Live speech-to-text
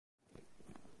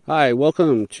Hi,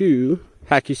 welcome to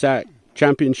Hacky Sack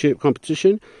Championship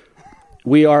competition.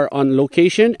 We are on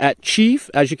location at Chief,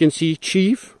 as you can see,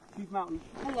 Chief Mountain.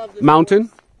 I love this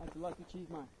Mountain.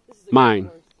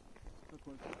 Mine.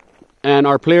 And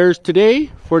our players today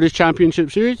for this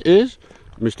championship series is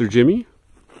Mr. Jimmy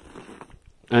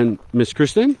and Miss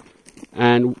Kristen.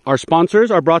 And our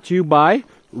sponsors are brought to you by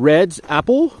Red's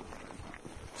Apple.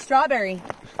 Strawberry.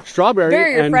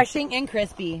 Very refreshing and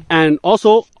crispy. And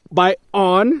also by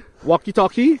On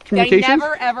Walkie-Talkie Communications. They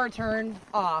never ever turn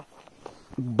off.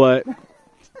 But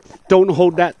don't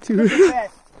hold that too.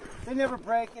 They never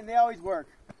break and they always work.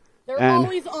 They're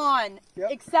always on,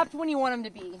 except when you want them to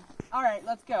be. All right,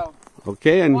 let's go.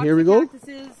 Okay, and here we go.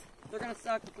 Cactuses, they're gonna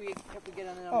suck if we get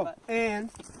on them. And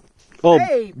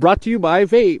Vape. Brought to you by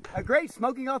Vape. A great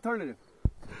smoking alternative.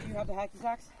 Do you have the Hacky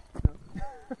Sacks? No.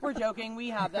 We're joking. We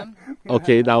have them.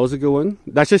 Okay, that was a good one.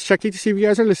 That's just checking to see if you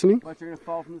guys are listening. But you're gonna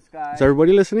fall from the sky. Is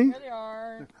everybody listening? Here they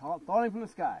are. They're falling from the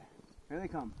sky. Here they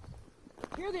come.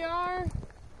 Here they are.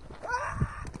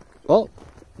 Oh.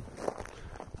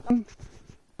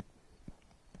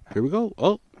 Here we go.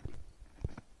 Oh.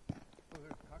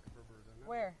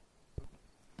 Where?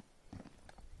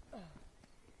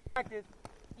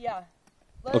 Yeah.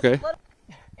 Okay.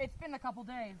 It's been a couple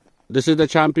days. This is the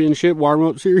championship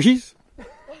warm-up series.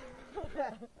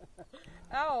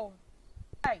 Oh.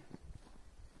 Hey.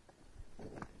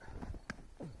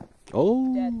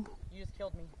 Oh. Dead. You just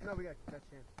killed me. No, we got that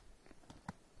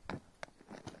chance.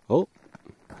 Oh.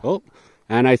 Oh.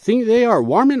 And I think they are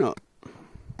warming up.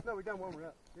 No, we're done warming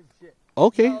up. This is shit.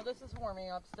 Okay. Oh, this is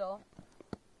warming up still.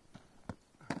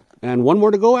 And one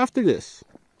more to go after this.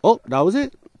 Oh, that was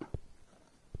it.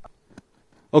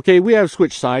 Okay, we have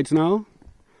switched sides now.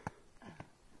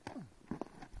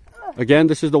 Again,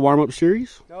 this is the warm-up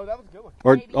series. No, that was a good one.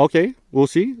 Or okay, we'll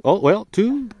see. Oh well,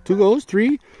 two goes,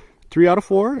 three out of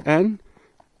four, and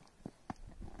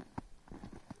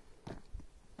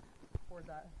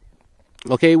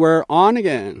okay, we're on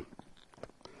again.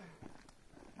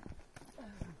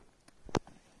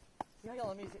 You gotta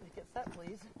let me get set,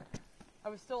 please. I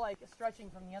was still like stretching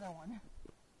from the other one.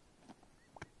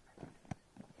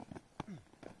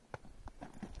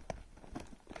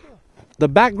 The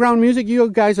background music you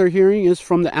guys are hearing is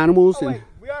from the animals. Oh, wait.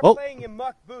 We are playing in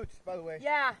muck boots, by the way.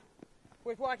 Yeah,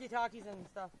 with walkie-talkies and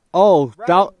stuff. Oh,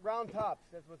 round tops.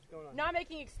 That's what's going on. Not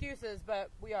making excuses,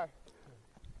 but we are.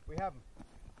 We have them.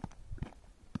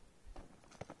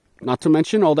 Not to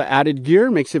mention all the added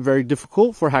gear makes it very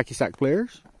difficult for hacky sack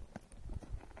players.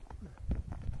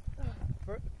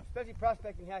 Especially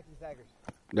prospecting hacky sackers.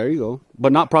 There you go.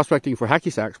 But not prospecting for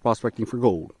hacky sacks, prospecting for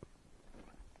gold.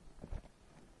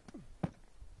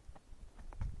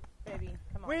 Baby,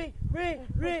 come on. We.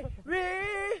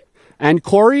 And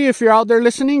Corey, if you're out there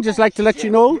listening, just like to let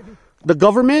you know, the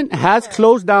government has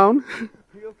closed down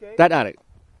okay? that attic.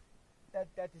 That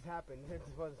just happened. It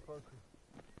just wasn't supposed to.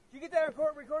 Did you get that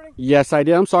recording? Yes, I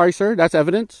did. I'm sorry, sir. That's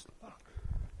evidence.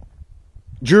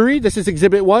 Jury, this is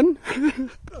Exhibit 1.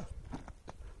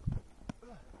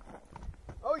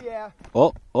 Oh, yeah.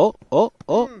 Oh.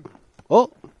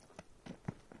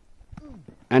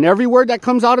 And every word that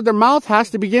comes out of their mouth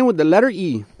has to begin with the letter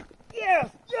E.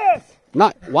 Yes.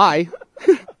 Not Y.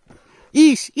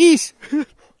 East.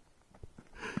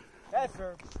 That's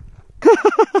her.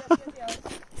 Yes.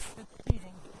 It's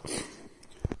cheating.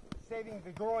 Saving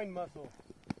the groin muscle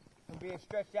from being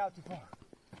stretched out too far.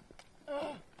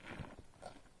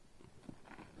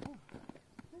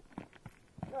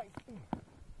 Nice.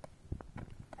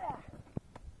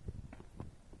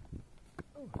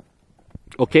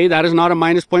 Okay, that is not a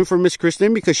minus point for Miss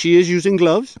Kristen because she is using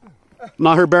gloves,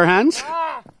 not her bare hands.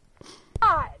 God.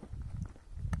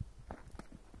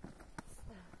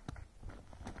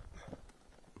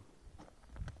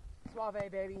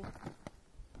 Suave, baby.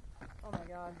 Oh my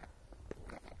God.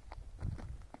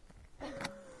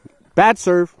 Bad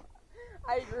serve.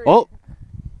 I agree. Oh.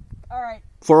 All right.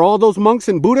 For all those monks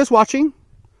and Buddhists watching,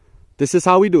 this is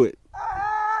how we do it.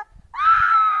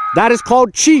 That is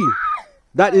called chi.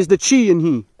 That is the chi in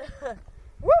he.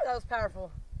 Woo, that was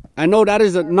powerful. I know that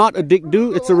is not a dick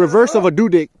do. It's a reverse of a do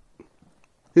dick.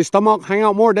 His stomach hang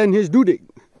out more than his do dick.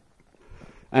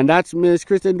 And that's Miss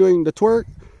Kristen doing the twerk.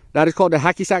 That is called the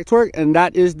hacky sack twerk. And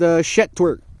that is the shet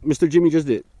twerk Mr. Jimmy just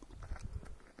did.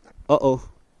 Uh-oh.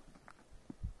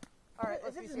 All right,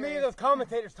 let's This is be me serious. those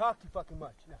commentators talk too fucking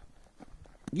much. No.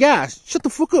 Yeah, shut the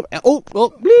fuck up. Oh,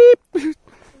 bleep.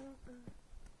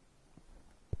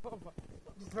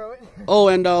 Throw it. Oh,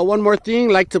 and one more thing.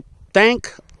 Like to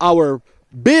thank our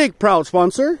big proud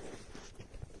sponsor,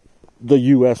 the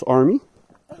U.S. Army.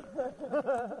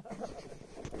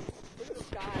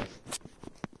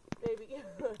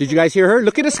 Did you guys hear her?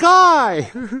 Look at the sky.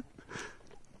 Hey,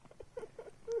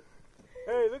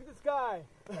 look at the sky.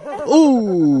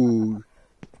 Ooh.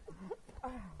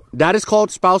 That is called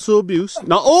spousal abuse.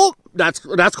 No, oh, that's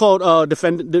called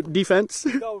defense.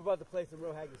 No, we're about to play some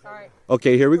real Hacky. All right.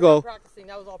 Okay, here we go. Practicing.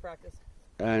 That was all practice.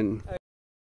 And